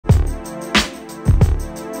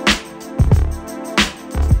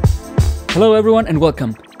Hello everyone and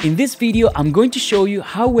welcome. In this video, I'm going to show you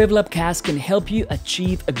how WaveLab Cast can help you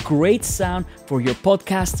achieve a great sound for your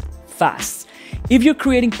podcast fast. If you're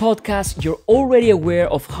creating podcasts, you're already aware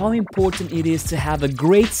of how important it is to have a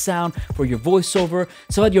great sound for your voiceover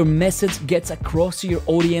so that your message gets across to your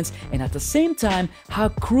audience, and at the same time, how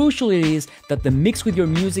crucial it is that the mix with your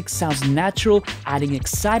music sounds natural, adding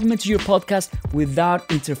excitement to your podcast without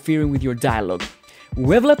interfering with your dialogue.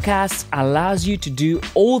 WaveLab Cast allows you to do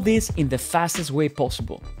all this in the fastest way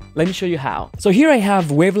possible. Let me show you how. So here I have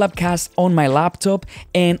WaveLab Cast on my laptop,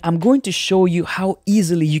 and I'm going to show you how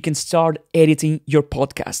easily you can start editing your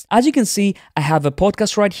podcast. As you can see, I have a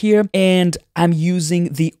podcast right here, and I'm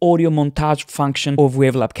using the audio montage function of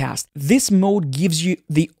WaveLab Cast. This mode gives you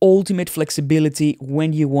the ultimate flexibility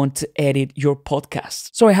when you want to edit your podcast.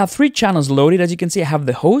 So I have 3 channels loaded. As you can see, I have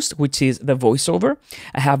the host, which is the voiceover.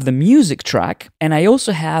 I have the music track, and I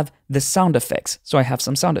also have the sound effects. So I have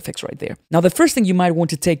some sound effects right there. Now, the first thing you might want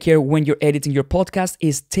to take care when you're editing your podcast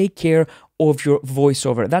is take care of your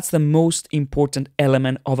voiceover. That's the most important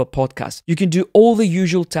element of a podcast. You can do all the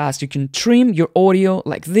usual tasks. You can trim your audio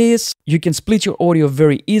like this. You can split your audio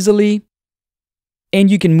very easily. And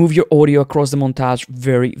you can move your audio across the montage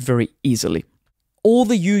very, very easily. All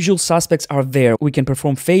the usual suspects are there. We can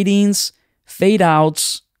perform fade-ins,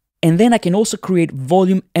 fade-outs, and then I can also create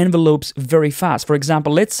volume envelopes very fast. For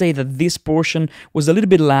example, let's say that this portion was a little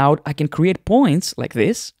bit loud. I can create points like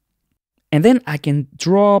this. And then I can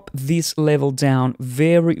drop this level down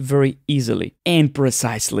very, very easily and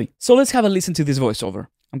precisely. So let's have a listen to this voiceover.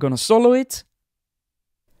 I'm going to solo it.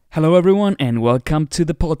 Hello everyone and welcome to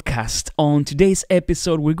the podcast. On today's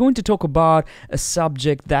episode, we're going to talk about a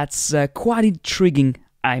subject that's quite intriguing,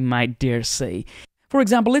 I might dare say. For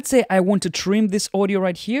example, let's say I want to trim this audio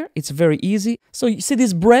right here. It's very easy. So you see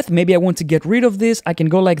this breath, maybe I want to get rid of this. I can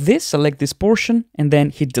go like this, select this portion, and then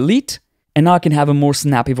hit delete. And now I can have a more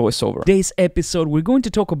snappy voiceover. Today's episode, we're going to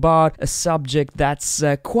talk about a subject that's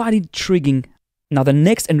quite intriguing. Now, the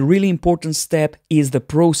next and really important step is the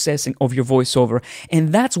processing of your voiceover.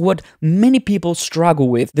 And that's what many people struggle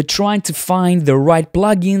with. They're trying to find the right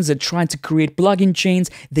plugins, they're trying to create plugin chains,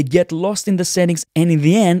 they get lost in the settings, and in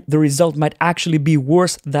the end, the result might actually be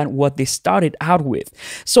worse than what they started out with.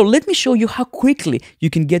 So let me show you how quickly you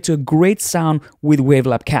can get to a great sound with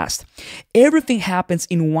WaveLab Cast. Everything happens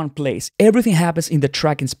in one place. Everything happens in the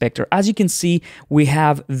track inspector. As you can see, we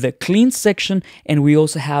have the clean section and we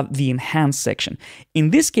also have the enhanced section. In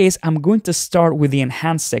this case, I'm going to start with the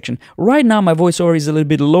enhanced section. Right now, my voiceover is a little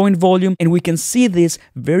bit low in volume, and we can see this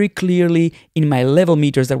very clearly in my level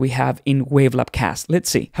meters that we have in WaveLab Cast. Let's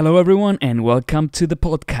see. Hello, everyone, and welcome to the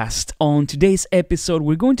podcast. On today's episode,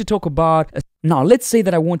 we're going to talk about... Now, let's say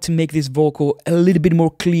that I want to make this vocal a little bit more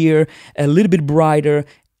clear, a little bit brighter,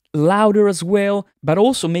 louder as well, but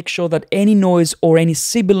also make sure that any noise or any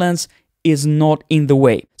sibilance is not in the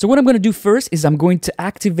way. So what I'm going to do first is I'm going to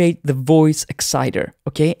activate the voice exciter,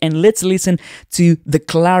 okay? And let's listen to the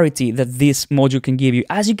clarity that this module can give you.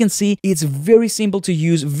 As you can see, it's very simple to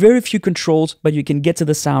use, very few controls, but you can get to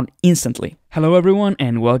the sound instantly. Hello everyone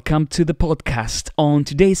and welcome to the podcast. On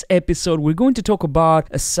today's episode, we're going to talk about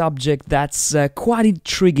a subject that's quite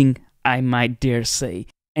intriguing, I might dare say.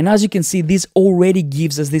 And as you can see, this already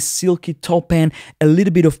gives us this silky top end, a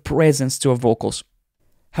little bit of presence to our vocals.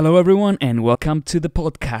 Hello everyone and welcome to the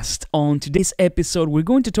podcast. On today's episode, we're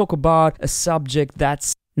going to talk about a subject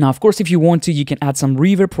that's... Now, of course, if you want to, you can add some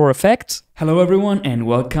reverb for effect. Hello everyone and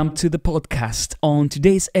welcome to the podcast. On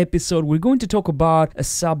today's episode, we're going to talk about a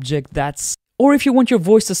subject that's... Or if you want your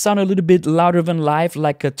voice to sound a little bit louder than live,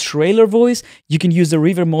 like a trailer voice, you can use the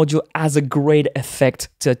reverb module as a great effect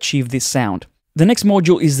to achieve this sound. The next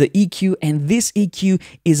module is the EQ, and this EQ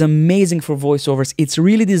is amazing for voiceovers. It's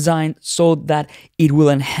really designed so that it will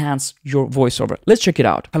enhance your voiceover. Let's check it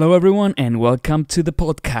out. Hello everyone and welcome to the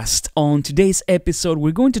podcast. On today's episode,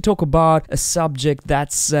 we're going to talk about a subject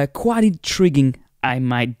that's quite intriguing, I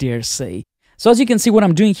might dare say. So as you can see, what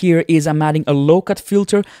I'm doing here is I'm adding a low cut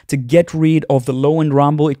filter to get rid of the low end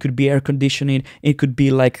rumble. It could be air conditioning, it could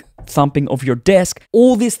be like thumping of your desk.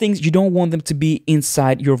 All these things, you don't want them to be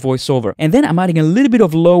inside your voiceover. And then I'm adding a little bit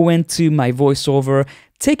of low end to my voiceover,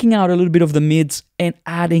 taking out a little bit of the mids and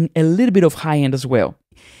adding a little bit of high end as well.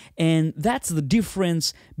 And that's the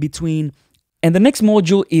difference between... And the next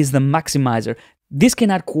module is the maximizer. This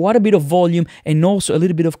can add quite a bit of volume and also a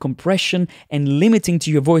little bit of compression and limiting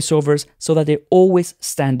to your voiceovers so that they always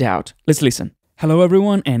stand out. Let's listen. Hello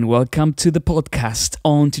everyone and welcome to the podcast.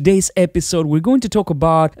 On today's episode, we're going to talk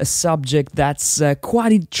about a subject that's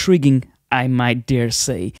quite intriguing, I might dare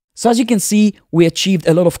say. So as you can see, we achieved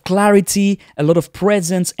a lot of clarity, a lot of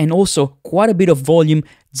presence, and also quite a bit of volume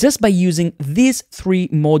just by using these 3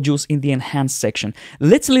 modules in the enhanced section.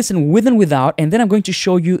 Let's listen with and without, and then I'm going to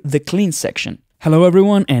show you the clean section. Hello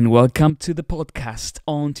everyone and welcome to the podcast.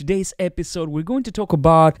 On today's episode, we're going to talk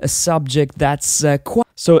about a subject that's quite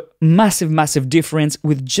massive difference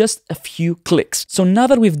with just a few clicks. So now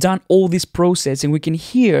that we've done all this processing, we can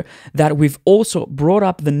hear that we've also brought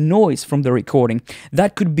up the noise from the recording.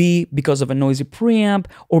 That could be because of a noisy preamp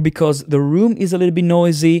or because the room is a little bit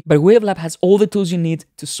noisy, but WaveLab has all the tools you need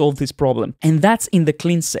to solve this problem. And that's in the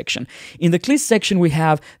clean section. In the clean section, we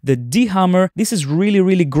have the de-hummer. This is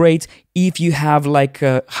really great if you have like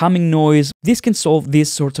a humming noise. This can solve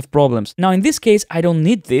these sorts of problems. Now in this case, I don't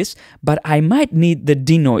need this, but I might need the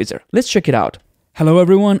denoiser. Let's check it out. Hello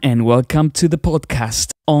everyone and welcome to the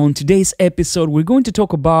podcast. On today's episode, we're going to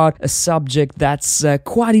talk about a subject that's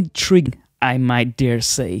quite intriguing, I might dare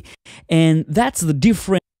say. And that's the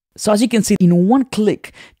difference. So as you can see, in one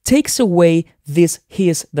click, takes away this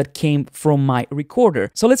hiss that came from my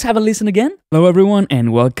recorder. So let's have a listen again. Hello everyone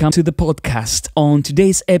and welcome to the podcast. On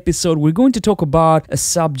today's episode, we're going to talk about a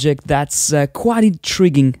subject that's quite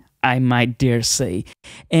intriguing, I might dare say.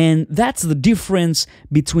 And that's the difference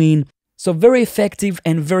between very effective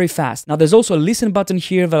and very fast. Now there's also a listen button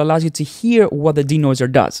here that allows you to hear what the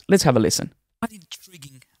denoiser does. Let's have a listen. Quite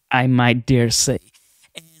intriguing, I might dare say.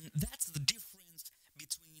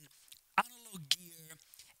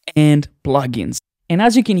 And plugins. And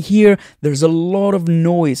as you can hear, there's a lot of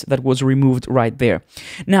noise that was removed right there.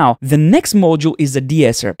 Now, the next module is the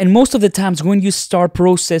de-esser. And most of the times when you start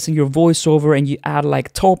processing your voiceover and you add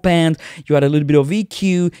like top end, you add a little bit of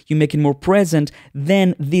EQ, you make it more present,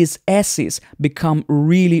 then these S's become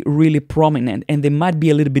really prominent and they might be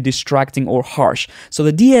a little bit distracting or harsh. So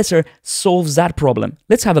the de-esser solves that problem.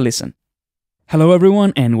 Let's have a listen. Hello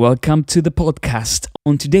everyone and welcome to the podcast.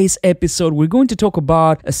 On today's episode, we're going to talk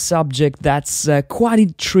about a subject that's quite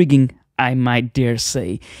intriguing, I might dare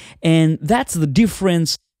say. And that's the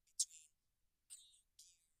difference.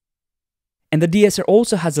 And the de-esser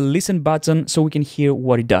also has a listen button so we can hear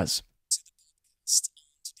what it does.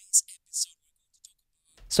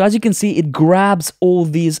 So as you can see, it grabs all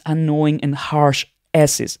these annoying and harsh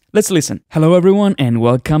S's. Let's listen. Hello everyone and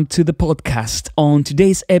welcome to the podcast. On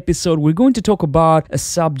today's episode, we're going to talk about a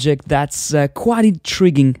subject that's quite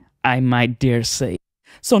intriguing, I might dare say.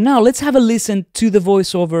 So now let's have a listen to the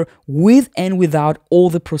voiceover with and without all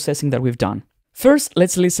the processing that we've done. First,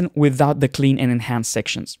 let's listen without the clean and enhanced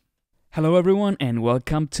sections. Hello everyone and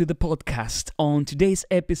welcome to the podcast. On today's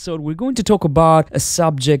episode, we're going to talk about a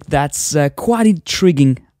subject that's quite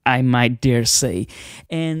intriguing, I might dare say.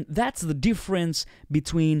 And that's the difference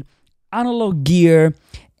between analog gear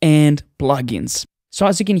and plugins. So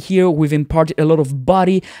as you can hear, we've imparted a lot of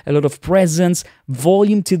body, a lot of presence,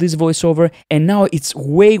 volume to this voiceover, and now it's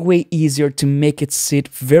way easier to make it sit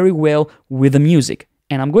very well with the music.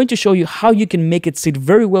 And I'm going to show you how you can make it sit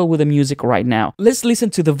very well with the music right now. Let's listen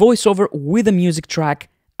to the voiceover with the music track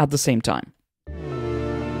at the same time.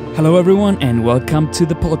 Hello everyone and welcome to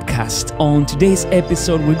the podcast. On today's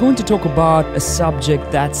episode, we're going to talk about a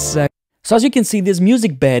subject that's... So as you can see, this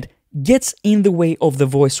music bed gets in the way of the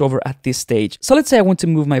voiceover at this stage. So let's say I want to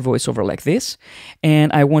move my voiceover like this,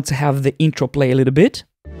 and I want to have the intro play a little bit.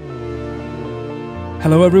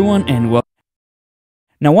 Hello everyone and welcome.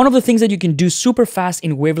 Now, one of the things that you can do super fast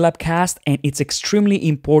in WaveLab Cast, and it's extremely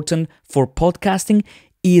important for podcasting,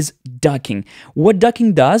 is ducking. What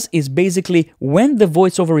ducking does is basically when the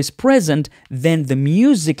voiceover is present, then the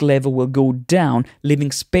music level will go down,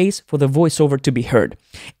 leaving space for the voiceover to be heard.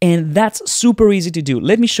 And that's super easy to do.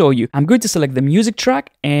 Let me show you. I'm going to select the music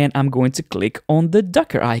track and I'm going to click on the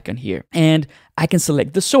ducker icon here. And I can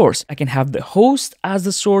select the source. I can have the host as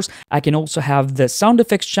the source. I can also have the sound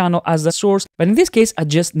effects channel as the source. But in this case, I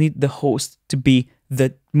just need the host to be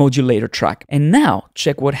the modulator track. And now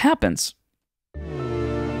check what happens.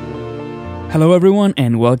 Hello everyone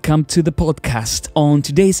and welcome to the podcast. On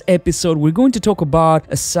today's episode, we're going to talk about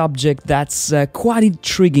a subject that's quite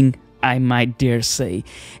intriguing, I might dare say.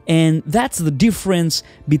 And that's the difference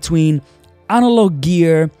between analog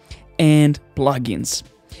gear and plugins.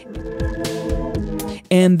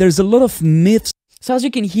 And there's a lot of myths. So as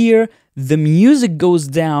you can hear, the music goes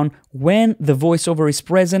down when the voiceover is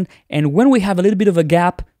present, and when we have a little bit of a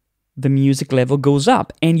gap, the music level goes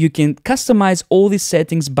up. And you can customize all these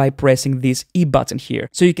settings by pressing this E button here.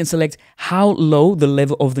 So you can select how low the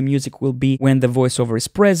level of the music will be when the voiceover is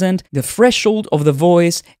present, the threshold of the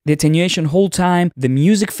voice, the attenuation hold time, the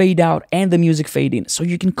music fade out, and the music fade in. So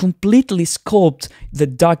you can completely sculpt the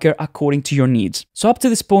Docker according to your needs. So up to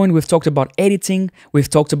this point, we've talked about editing, we've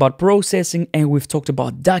talked about processing, and we've talked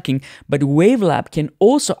about ducking, but WaveLab can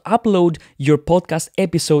also upload your podcast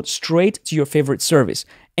episode straight to your favorite service.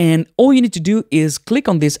 And all you need to do is click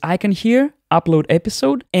on this icon here, upload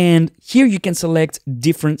episode, and here you can select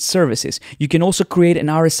different services. You can also create an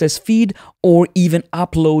RSS feed or even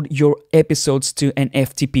upload your episodes to an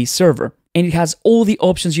FTP server. And it has all the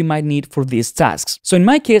options you might need for these tasks. So in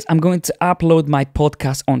my case, I'm going to upload my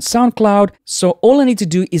podcast on SoundCloud. So all I need to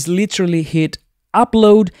do is literally hit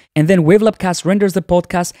upload, and then WaveLab Cast renders the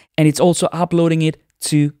podcast, and it's also uploading it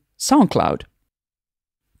to SoundCloud.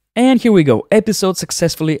 And here we go, episode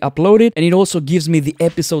successfully uploaded, and it also gives me the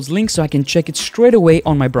episode's link so I can check it straight away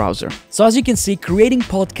on my browser. So as you can see, creating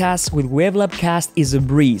podcasts with WaveLab Cast is a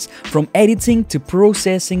breeze. From editing to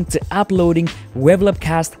processing to uploading, WaveLab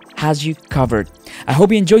Cast has you covered. I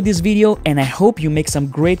hope you enjoyed this video, and I hope you make some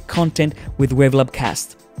great content with WaveLab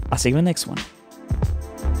Cast. I'll see you in the next one.